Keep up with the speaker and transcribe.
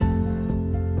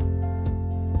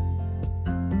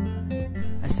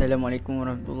Assalamualaikum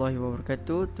warahmatullahi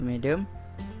wabarakatuh to madam.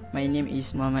 My name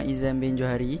is Muhammad Izan bin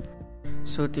Johari.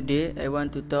 So today I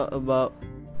want to talk about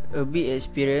a big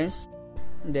experience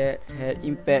that had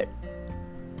impact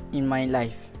in my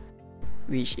life,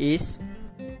 which is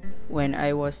when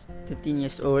I was 13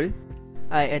 years old,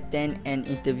 I attend an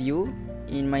interview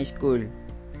in my school,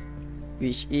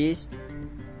 which is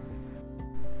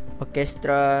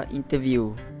orchestra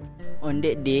interview. On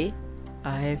that day,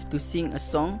 I have to sing a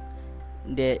song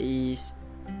that is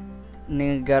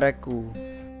Negaraku.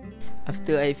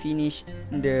 After I finish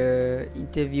the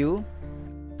interview,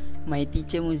 my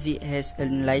teacher music has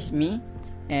analyzed me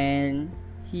and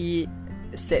he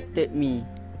accepted me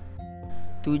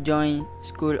to join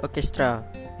school orchestra.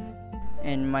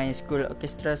 And my school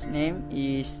orchestra's name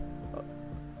is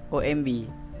OMB.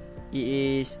 It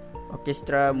is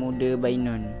Orchestra Muda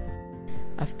Bainon.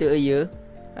 After a year,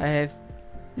 I have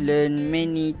learned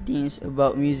many things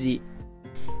about music,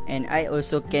 and I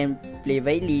also can play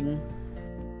violin.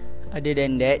 Other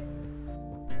than that,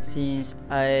 since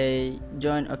I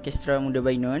joined Orchestra Muda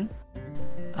Bainon,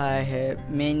 I have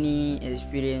many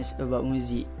experience about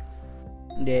music.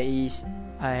 There is,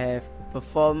 I have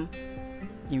performed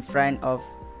in front of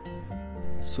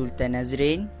Sultan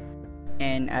Nazrin,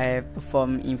 and I have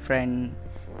performed in front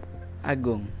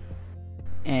Agong.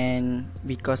 And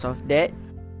because of that,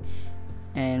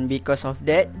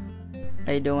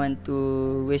 I don't want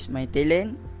to waste my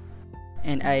talent,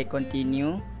 and I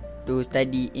continue to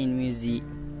study in music.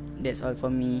 That's all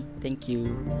for me. Thank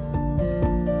you.